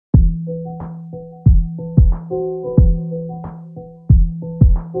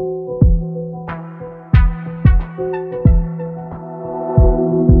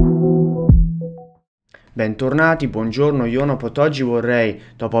Bentornati, buongiorno, Ionopot. Oggi vorrei,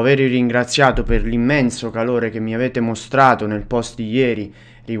 dopo aver ringraziato per l'immenso calore che mi avete mostrato nel post di ieri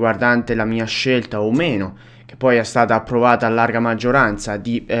riguardante la mia scelta o meno, che poi è stata approvata a larga maggioranza,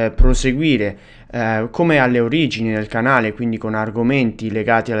 di proseguire come alle origini del canale, quindi con argomenti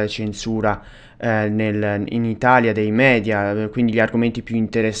legati alla censura in Italia dei media, quindi gli argomenti più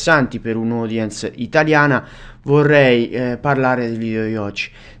interessanti per un'audience italiana, vorrei parlare del video di oggi.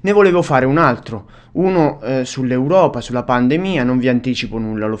 Ne volevo fare un altro, uno sull'Europa, sulla pandemia, non vi anticipo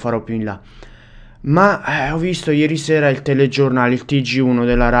nulla, lo farò più in là. Ma ho visto ieri sera il telegiornale, il TG1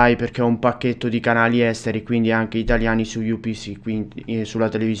 della Rai, perché ho un pacchetto di canali esteri, quindi anche italiani su UPC, quindi sulla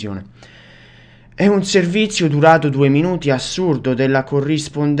televisione. È un servizio durato 2 minuti, assurdo, della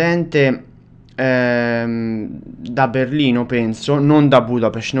corrispondente da Berlino, penso, non da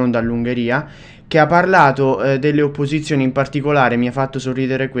Budapest, non dall'Ungheria, che ha parlato delle opposizioni, in particolare mi ha fatto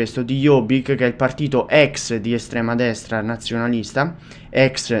sorridere questo, di Jobbik, che è il partito ex di estrema destra nazionalista,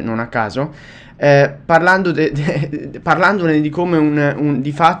 ex non a caso, parlandone di come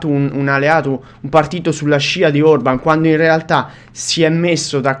di fatto un alleato, un partito sulla scia di Orban, quando in realtà si è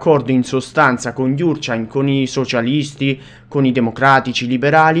messo d'accordo in sostanza con Gyurcsány, con i socialisti, con i democratici,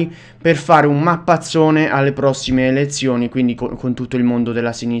 liberali, per fare un mappazzone alle prossime elezioni, quindi con tutto il mondo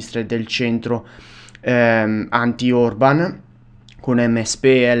della sinistra e del centro anti-Orban, con MSP,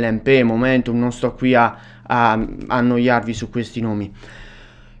 LMP, Momentum, non sto qui a annoiarvi su questi nomi.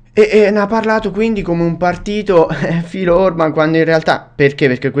 E ne ha parlato quindi come un partito filo Orban, quando in realtà, perché?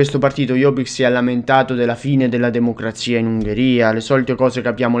 Perché questo partito Jobbik si è lamentato della fine della democrazia in Ungheria, le solite cose che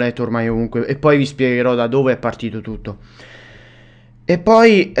abbiamo letto ormai ovunque, e poi vi spiegherò da dove è partito tutto. E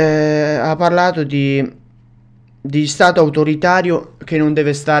poi ha parlato di Stato autoritario che non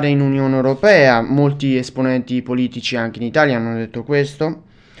deve stare in Unione Europea, molti esponenti politici anche in Italia hanno detto questo.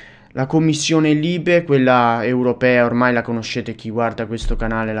 La commissione Libe, quella europea, ormai la conoscete, chi guarda questo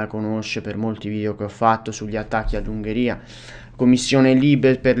canale la conosce per molti video che ho fatto sugli attacchi all'Ungheria. Commissione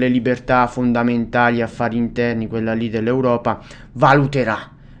Libe per le libertà fondamentali e affari interni, quella lì dell'Europa,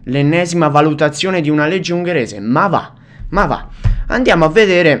 valuterà l'ennesima valutazione di una legge ungherese. Ma va. Andiamo a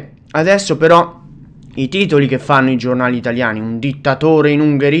vedere adesso però i titoli che fanno i giornali italiani. Un dittatore in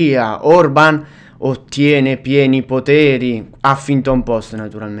Ungheria, Orban ottiene pieni poteri, Huffington Post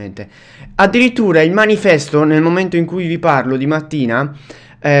naturalmente. Addirittura il Manifesto, nel momento in cui vi parlo di mattina,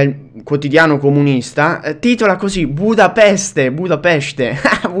 quotidiano comunista, titola così: Budapeste.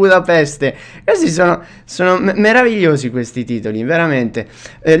 Questi sono meravigliosi questi titoli, veramente.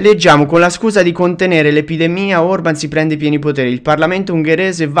 Leggiamo: con la scusa di contenere l'epidemia, Orban si prende i pieni poteri. Il Parlamento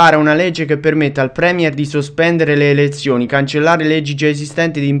ungherese vara una legge che permette al Premier di sospendere le elezioni, cancellare leggi già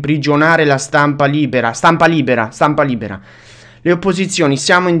esistenti ed imprigionare la stampa libera. Stampa libera. Le opposizioni: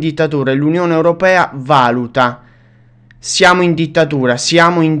 siamo in dittatura, e l'Unione Europea valuta. Siamo in dittatura,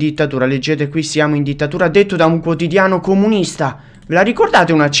 leggete qui, siamo in dittatura, detto da un quotidiano comunista. Ve la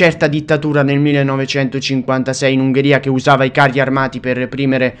ricordate una certa dittatura nel 1956 in Ungheria che usava i carri armati per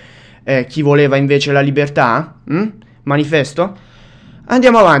reprimere chi voleva invece la libertà? Manifesto?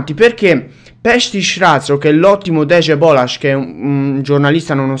 Andiamo avanti, perché Pesti Srazo, che è l'ottimo Deje Bolash, che è un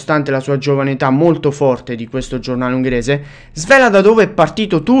giornalista nonostante la sua giovane età molto forte di questo giornale ungherese, svela da dove è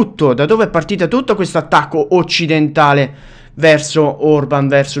partito tutto, questo attacco occidentale verso Orban,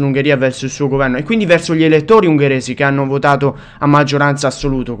 verso l'Ungheria, verso il suo governo, e quindi verso gli elettori ungheresi che hanno votato a maggioranza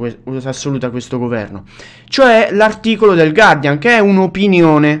assoluta questo governo. Cioè l'articolo del Guardian, che è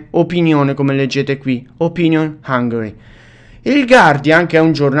un'opinione, come leggete qui, Opinion Hungary. Il Guardian, che è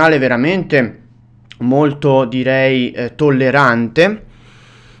un giornale veramente molto, direi, tollerante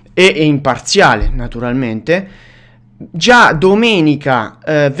e imparziale, naturalmente, già domenica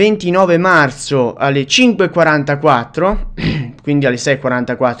 29 marzo alle 5:44, quindi alle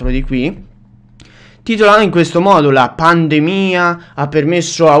 6:44 di qui, titolava in questo modo: la pandemia ha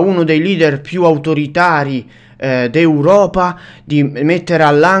permesso a uno dei leader più autoritari d'Europa di mettere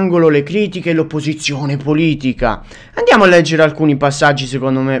all'angolo le critiche e l'opposizione politica. Andiamo a leggere alcuni passaggi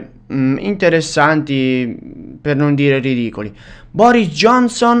secondo me interessanti, per non dire ridicoli. Boris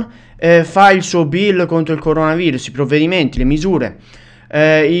Johnson fa il suo bill contro il coronavirus, i provvedimenti, le misure.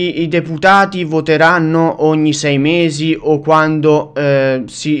 I deputati voteranno ogni 6 mesi o quando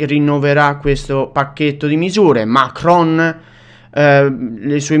si rinnoverà questo pacchetto di misure. Macron,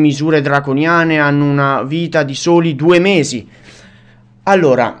 le sue misure draconiane hanno una vita di soli 2 mesi.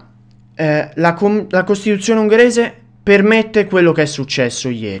 Allora, la Costituzione ungherese permette quello che è successo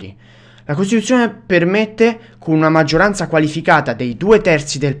ieri. La Costituzione permette, con una maggioranza qualificata dei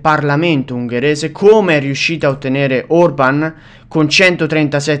 2/3 del Parlamento ungherese, come è riuscita a ottenere Orban, con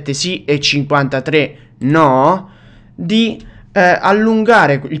 137 sì e 53 No, di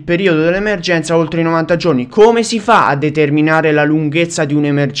allungare il periodo dell'emergenza oltre i 90 giorni. Come si fa a determinare la lunghezza di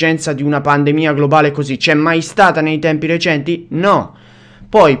un'emergenza, di una pandemia globale così? C'è mai stata nei tempi recenti? No.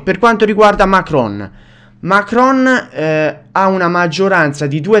 Poi, per quanto riguarda Macron ha una maggioranza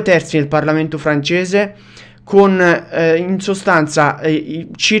di 2/3 del Parlamento francese, con in sostanza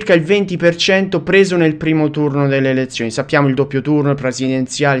circa il 20% preso nel primo turno delle elezioni. Sappiamo il doppio turno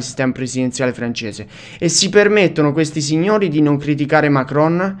presidenziale, il sistema presidenziale francese, e si permettono questi signori di non criticare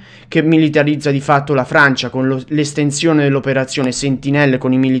Macron, che militarizza di fatto la Francia con l'estensione dell'operazione Sentinelle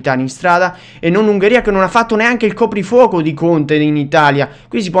con i militari in strada, e non Ungheria, che non ha fatto neanche il coprifuoco di Conte in Italia.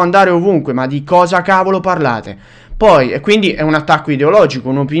 Qui si può andare ovunque, ma di cosa cavolo parlate? Poi, e quindi è un attacco ideologico,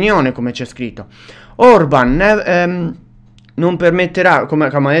 un'opinione, come c'è scritto. Orban non permetterà, come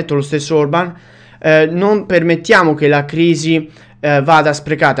ha detto lo stesso Orban, non permettiamo che la crisi vada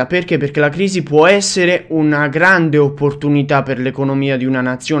sprecata. Perché? Perché la crisi può essere una grande opportunità per l'economia di una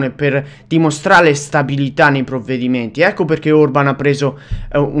nazione, per dimostrare stabilità nei provvedimenti. Ecco perché Orban ha preso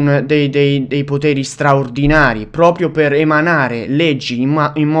dei poteri straordinari, proprio per emanare leggi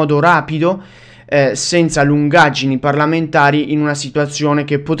in modo rapido, senza lungaggini parlamentari, in una situazione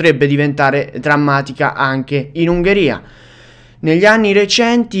che potrebbe diventare drammatica anche in Ungheria. Negli anni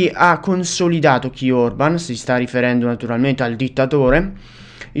recenti ha consolidato chi Orban, si sta riferendo naturalmente al dittatore,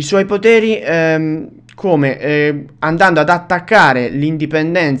 i suoi poteri andando ad attaccare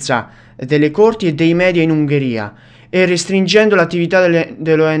l'indipendenza delle corti e dei media in Ungheria e restringendo l'attività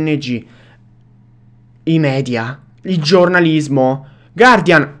delle ONG, i media, il giornalismo.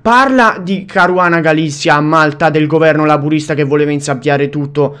 Guardian parla di Caruana Galizia a Malta, del governo laburista che voleva insabbiare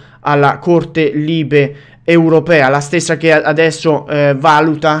tutto alla Corte Libe europea, la stessa che adesso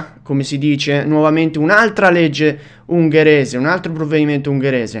valuta, come si dice, nuovamente un'altra legge ungherese, un altro provvedimento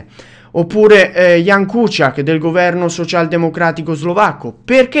ungherese. Oppure Jan Kuciak del governo socialdemocratico slovacco.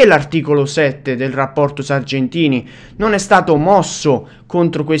 Perché l'articolo 7 del rapporto Sargentini non è stato mosso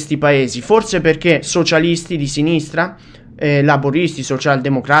contro questi paesi? Forse perché socialisti di sinistra, laboristi,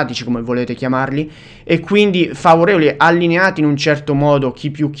 socialdemocratici, come volete chiamarli, e quindi favorevoli, allineati in un certo modo,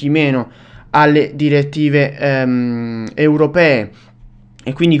 chi più chi meno, alle direttive europee,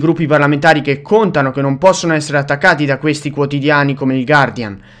 e quindi gruppi parlamentari che contano, che non possono essere attaccati da questi quotidiani come il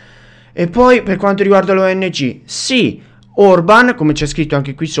Guardian. E poi per quanto riguarda l'ONG, sì, Orban, come c'è scritto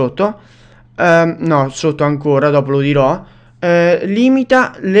anche qui sotto, no, sotto ancora, dopo lo dirò,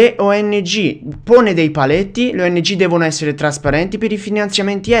 limita le ONG, pone dei paletti. Le ONG devono essere trasparenti per i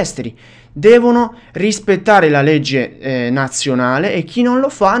finanziamenti esteri, devono rispettare la legge nazionale, e chi non lo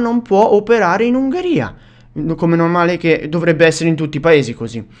fa non può operare in Ungheria, come normale che dovrebbe essere in tutti i paesi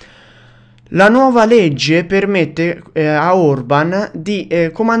così. La nuova legge permette a Orban di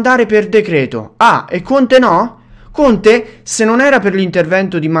comandare per decreto. Ah, e Conte no? Conte, se non era per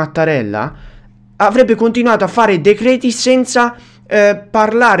l'intervento di Mattarella, avrebbe continuato a fare decreti senza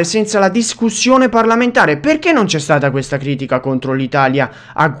parlare, senza la discussione parlamentare. Perché non c'è stata questa critica contro l'Italia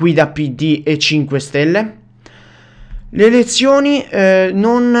a guida PD e 5 Stelle? Le elezioni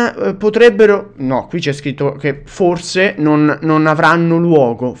non potrebbero... No, qui c'è scritto che forse non avranno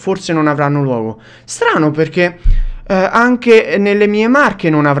luogo. Forse non avranno luogo. Strano, perché anche nelle mie Marche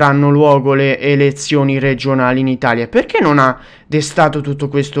non avranno luogo le elezioni regionali in Italia. Perché non ha destato tutto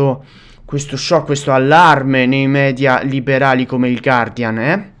questo shock, questo allarme nei media liberali come il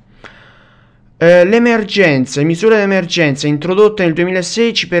Guardian, le misure d'emergenza introdotte nel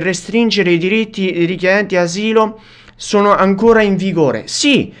 2016 per restringere i diritti dei richiedenti asilo sono ancora in vigore.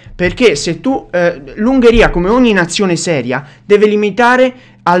 Sì, perché se tu l'Ungheria, come ogni nazione seria, deve limitare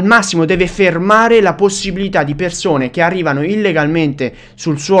al massimo, deve fermare la possibilità di persone che arrivano illegalmente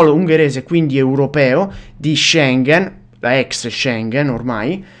sul suolo ungherese, quindi europeo, di Schengen, la ex Schengen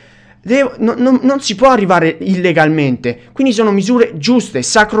ormai. Non si può arrivare illegalmente, quindi sono misure giuste,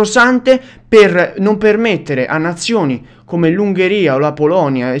 sacrosante, per non permettere a nazioni come l'Ungheria o la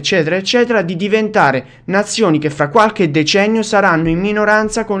Polonia, eccetera, eccetera, di diventare nazioni che fra qualche decennio saranno in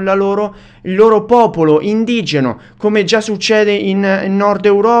minoranza con il loro popolo indigeno, come già succede in Nord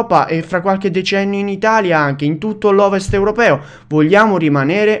Europa e fra qualche decennio in Italia, anche in tutto l'Ovest europeo. Vogliamo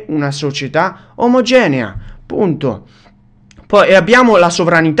rimanere una società omogenea, punto. Poi abbiamo la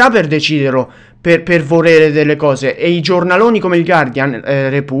sovranità per deciderlo, per volere delle cose, e i giornaloni come il Guardian,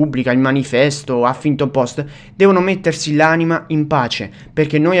 Repubblica, il Manifesto, Huffington Post devono mettersi l'anima in pace,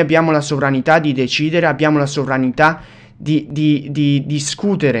 perché noi abbiamo la sovranità di decidere, abbiamo la sovranità di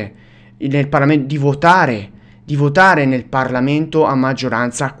discutere nel Parlamento, di votare nel Parlamento a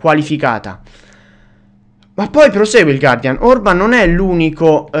maggioranza qualificata. Ma poi prosegue il Guardian, Orban non è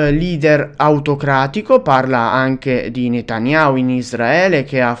l'unico leader autocratico, parla anche di Netanyahu in Israele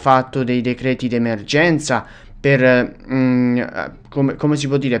che ha fatto dei decreti d'emergenza per, come si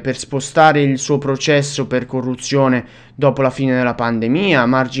può dire, per spostare il suo processo per corruzione dopo la fine della pandemia,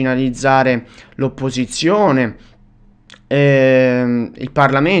 marginalizzare l'opposizione, il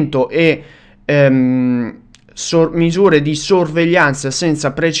Parlamento e misure di sorveglianza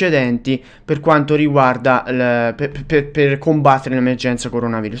senza precedenti per quanto riguarda per combattere l'emergenza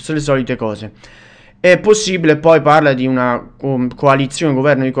coronavirus, le solite cose. È possibile, poi parla di una coalizione, un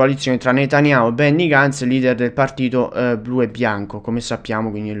governo di coalizione tra Netanyahu e Benny Gantz, leader del partito blu e bianco, come sappiamo,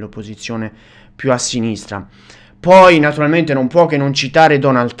 quindi l'opposizione più a sinistra. Poi naturalmente non può che non citare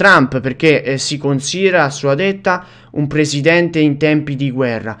Donald Trump perché si considera, a sua detta, un presidente in tempi di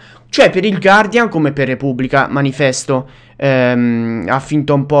guerra. Cioè per il Guardian, come per Repubblica, Manifesto,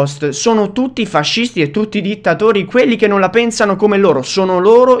 Huffington Post, sono tutti fascisti e tutti dittatori, quelli che non la pensano come loro, sono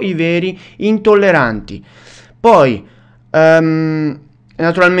loro i veri intolleranti. Poi,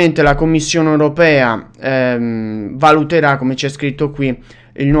 naturalmente la Commissione Europea valuterà, come c'è scritto qui,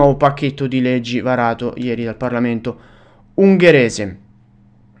 il nuovo pacchetto di leggi varato ieri dal Parlamento ungherese.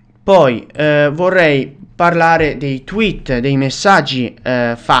 Poi vorrei parlare dei tweet, dei messaggi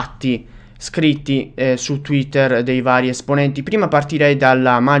scritti su Twitter dei vari esponenti. Prima partirei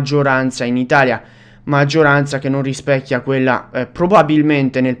dalla maggioranza in Italia, maggioranza che non rispecchia quella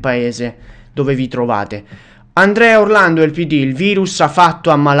probabilmente nel paese dove vi trovate. Andrea Orlando, il PD, il virus ha fatto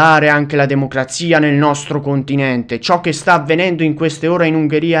ammalare anche la democrazia nel nostro continente. Ciò che sta avvenendo in queste ore in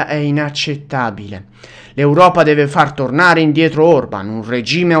Ungheria è inaccettabile. L'Europa deve far tornare indietro Orban, un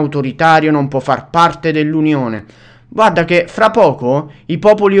regime autoritario non può far parte dell'Unione. Guarda che fra poco i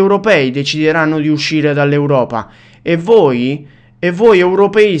popoli europei decideranno di uscire dall'Europa e voi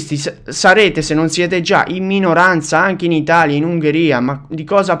europeisti sarete, se non siete già, in minoranza anche in Italia, in Ungheria. Ma di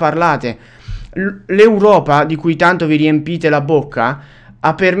cosa parlate? L'Europa, di cui tanto vi riempite la bocca,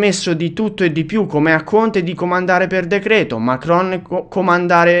 ha permesso di tutto e di più, come a Conte di comandare per decreto, Macron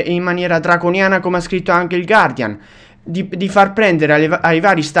comandare in maniera draconiana, come ha scritto anche il Guardian, di far prendere ai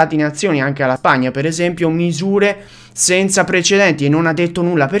vari stati nazioni, anche alla Spagna per esempio, misure senza precedenti, e non ha detto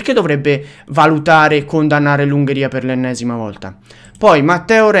nulla. Perché dovrebbe valutare e condannare l'Ungheria per l'ennesima volta? Poi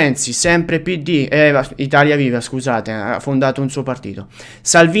Matteo Renzi, sempre PD, Italia Viva, scusate, ha fondato un suo partito.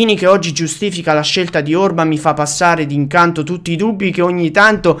 Salvini, che oggi giustifica la scelta di Orban, mi fa passare d'incanto tutti i dubbi che ogni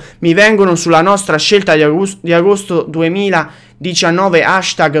tanto mi vengono sulla nostra scelta di agosto 2019,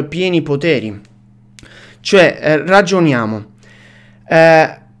 hashtag pieni poteri. Cioè, ragioniamo.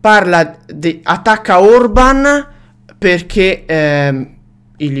 Attacca Orban perché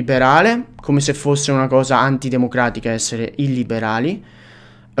illiberale, come se fosse una cosa antidemocratica essere illiberali.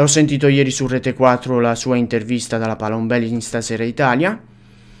 Ho sentito ieri su Rete 4 la sua intervista dalla Palombelli in Stasera Italia,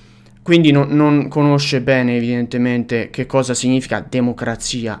 quindi non conosce bene evidentemente che cosa significa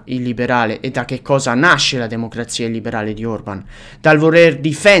democrazia illiberale e da che cosa nasce la democrazia illiberale di Orban. Dal voler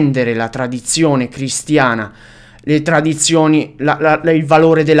difendere la tradizione cristiana, le tradizioni, il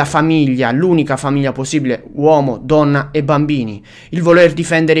valore della famiglia, l'unica famiglia possibile, uomo, donna e bambini, il voler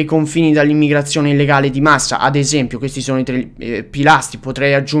difendere i confini dall'immigrazione illegale di massa, ad esempio. Questi sono i tre pilastri,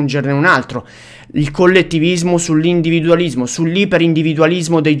 potrei aggiungerne un altro: il collettivismo sull'individualismo,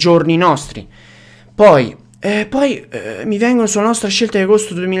 sull'iperindividualismo dei giorni nostri. Poi mi vengono sulla nostra scelta di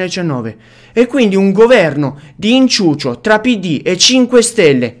agosto 2019 e quindi un governo di inciucio tra PD e 5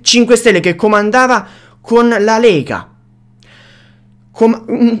 Stelle che comandava con la Lega,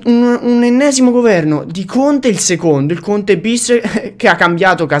 un ennesimo governo di Conte, il secondo, il Conte bis, che ha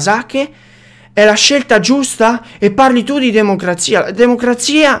cambiato casacche. È la scelta giusta? E parli tu di democrazia? La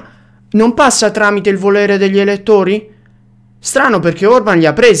democrazia non passa tramite il volere degli elettori? Strano, perché Orban li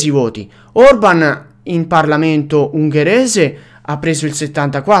ha presi i voti. Orban in Parlamento ungherese ha preso il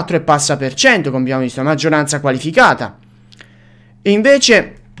 74,5%, come abbiamo visto, maggioranza qualificata. E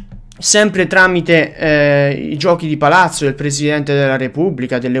invece, sempre tramite i giochi di palazzo del Presidente della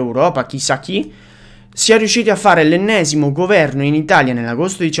Repubblica, dell'Europa, chissà chi, si è riusciti a fare l'ennesimo governo in Italia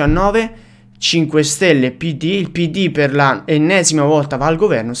nell'agosto 19, 5 Stelle PD, il PD per l'ennesima volta va al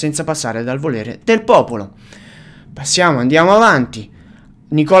governo senza passare dal volere del popolo. Andiamo avanti.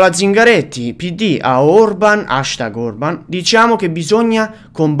 Nicola Zingaretti, PD, a Orban, hashtag Orban, diciamo che bisogna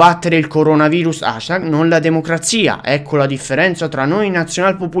combattere il coronavirus, hashtag non la democrazia. Ecco la differenza tra noi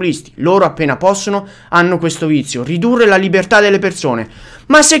nazionalpopulisti. Loro appena possono hanno questo vizio, ridurre la libertà delle persone.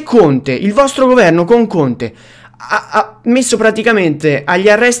 Ma se Conte, il vostro governo con Conte, ha messo praticamente agli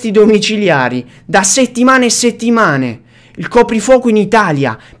arresti domiciliari da settimane e settimane Il coprifuoco in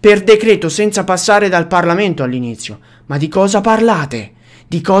Italia, per decreto senza passare dal Parlamento all'inizio. Ma di cosa parlate?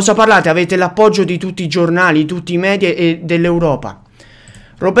 Di cosa parlate? Avete l'appoggio di tutti i giornali, tutti i media e dell'Europa.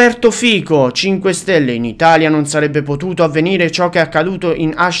 Roberto Fico, 5 Stelle, in Italia non sarebbe potuto avvenire ciò che è accaduto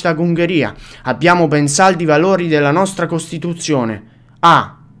in #Ungheria. Abbiamo ben saldi i valori della nostra Costituzione.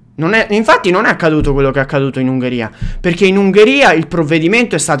 Infatti non è accaduto quello che è accaduto in Ungheria, perché in Ungheria il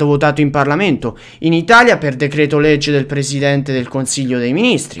provvedimento è stato votato in Parlamento, in Italia per decreto legge del Presidente del Consiglio dei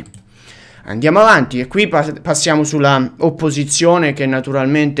Ministri. Andiamo avanti e qui passiamo sulla opposizione, che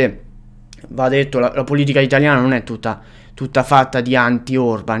naturalmente, va detto, la politica italiana non è tutta fatta di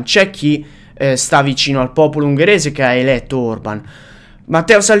anti-Orban. C'è chi sta vicino al popolo ungherese che ha eletto Orban.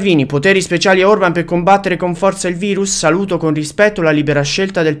 Matteo Salvini, poteri speciali a Orban per combattere con forza il virus? Saluto con rispetto la libera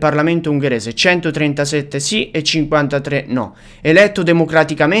scelta del Parlamento ungherese, 137 sì e 53 no. Eletto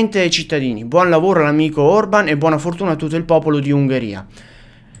democraticamente ai cittadini. Buon lavoro all'amico Orban e buona fortuna a tutto il popolo di Ungheria.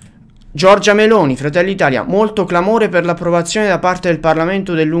 Giorgia Meloni, Fratelli Italia, molto clamore per l'approvazione da parte del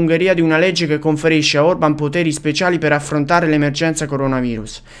Parlamento dell'Ungheria di una legge che conferisce a Orban poteri speciali per affrontare l'emergenza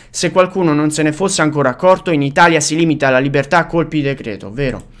coronavirus. Se qualcuno non se ne fosse ancora accorto, in Italia si limita la libertà a colpi di decreto,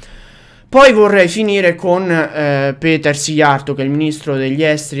 vero? Poi vorrei finire con Péter Szijjártó, che è il ministro degli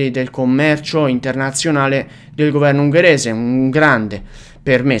esteri e del commercio internazionale del governo ungherese, un grande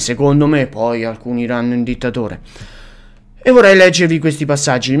per me, secondo me, poi alcuni diranno un dittatore. E vorrei leggervi questi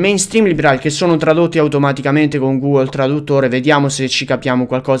passaggi. Il mainstream liberal, che sono tradotti automaticamente con Google Traduttore, vediamo se ci capiamo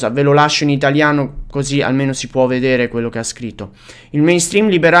qualcosa. Ve lo lascio in italiano così almeno si può vedere quello che ha scritto. Il mainstream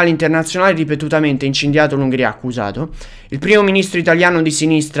liberale internazionale ripetutamente incendiato l'Ungheria, accusato. Il primo ministro italiano di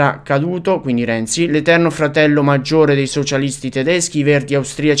sinistra caduto, quindi Renzi, l'eterno fratello maggiore dei socialisti tedeschi, i verdi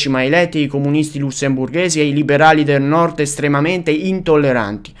austriaci mai eletti, i comunisti lussemburghesi e i liberali del nord estremamente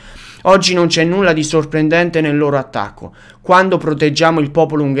intolleranti. Oggi non c'è nulla di sorprendente nel loro attacco. Quando proteggiamo il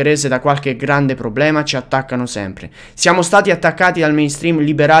popolo ungherese da qualche grande problema, ci attaccano sempre. Siamo stati attaccati dal mainstream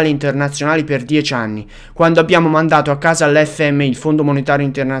liberale internazionale per 10 anni, quando abbiamo mandato a casa l'FMI, il Fondo Monetario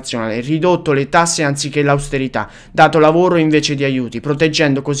Internazionale, ridotto le tasse anziché l'austerità, dato lavoro invece di aiuti,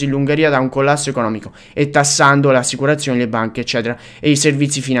 proteggendo così l'Ungheria da un collasso economico e tassando le assicurazioni, le banche, eccetera, e i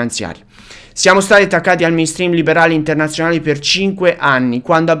servizi finanziari. Siamo stati attaccati al mainstream liberale internazionale per 5 anni,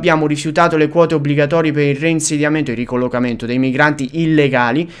 quando abbiamo rifiutato le quote obbligatorie per il reinsediamento e il ricollocamento dei migranti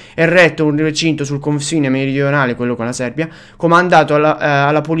illegali e retto un recinto sul confine meridionale, quello con la Serbia, comandato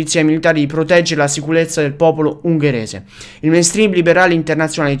alla polizia militare di proteggere la sicurezza del popolo ungherese. Il mainstream liberale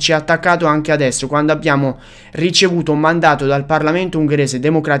internazionale ci ha attaccato anche adesso, quando abbiamo ricevuto un mandato dal Parlamento ungherese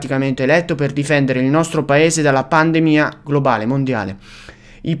democraticamente eletto per difendere il nostro paese dalla pandemia globale mondiale.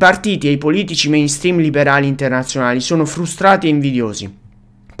 I partiti e i politici mainstream liberali internazionali sono frustrati e invidiosi.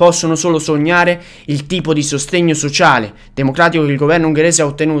 Possono solo sognare il tipo di sostegno sociale democratico che il governo ungherese ha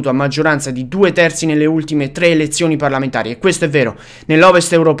ottenuto a maggioranza di 2/3 nelle ultime 3 elezioni parlamentari. E questo è vero,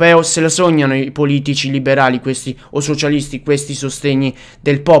 nell'Ovest europeo se lo sognano i politici liberali o socialisti questi sostegni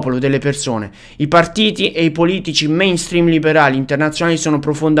del popolo, delle persone. I partiti e i politici mainstream liberali internazionali sono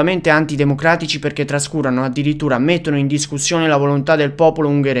profondamente antidemocratici perché trascurano, addirittura mettono in discussione la volontà del popolo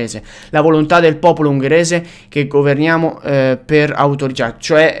ungherese. La volontà del popolo ungherese che governiamo per autorità,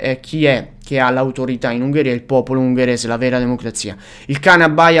 cioè chi è che ha l'autorità in Ungheria? Il popolo ungherese, la vera democrazia. Il cane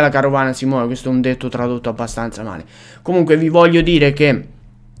abbaia, la carovana si muove. Questo è un detto tradotto abbastanza male. Comunque vi voglio dire che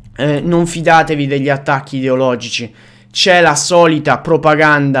non fidatevi degli attacchi ideologici. C'è la solita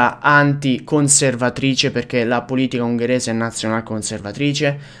propaganda anticonservatrice, perché la politica ungherese è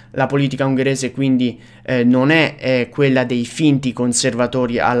nazionalconservatrice. La politica ungherese quindi non è quella dei finti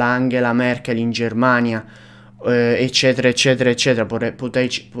conservatori alla Angela Merkel in Germania, eccetera eccetera eccetera.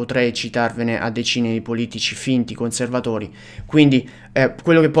 Potrei citarvene a decine di politici finti conservatori. Quindi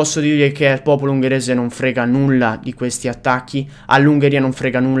quello che posso dire è che al popolo ungherese non frega nulla di questi attacchi, all'Ungheria non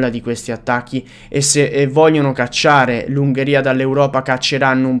frega nulla di questi attacchi, e se vogliono cacciare l'Ungheria dall'Europa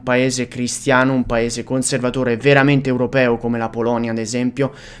cacceranno un paese cristiano, un paese conservatore veramente europeo come la Polonia ad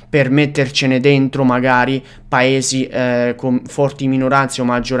esempio, per mettercene dentro magari paesi con forti minoranze o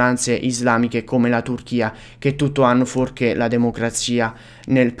maggioranze islamiche come la Turchia, che tutto hanno fuorché la democrazia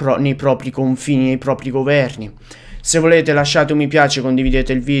nei propri confini, nei propri governi. Se volete lasciate un mi piace,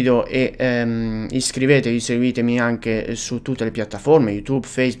 condividete il video e iscrivetevi, seguitemi anche su tutte le piattaforme, YouTube,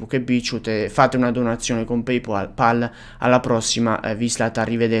 Facebook e BitChute, e fate una donazione con PayPal. Alla prossima, Vislat,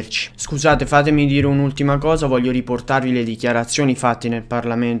 arrivederci. Scusate, fatemi dire un'ultima cosa, voglio riportarvi le dichiarazioni fatte nel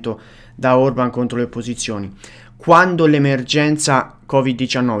Parlamento da Orban contro le opposizioni. Quando l'emergenza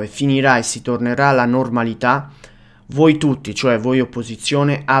Covid-19 finirà e si tornerà alla normalità, voi tutti, cioè voi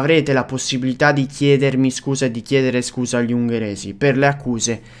opposizione, avrete la possibilità di chiedermi scusa e di chiedere scusa agli ungheresi per le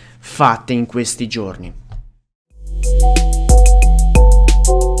accuse fatte in questi giorni.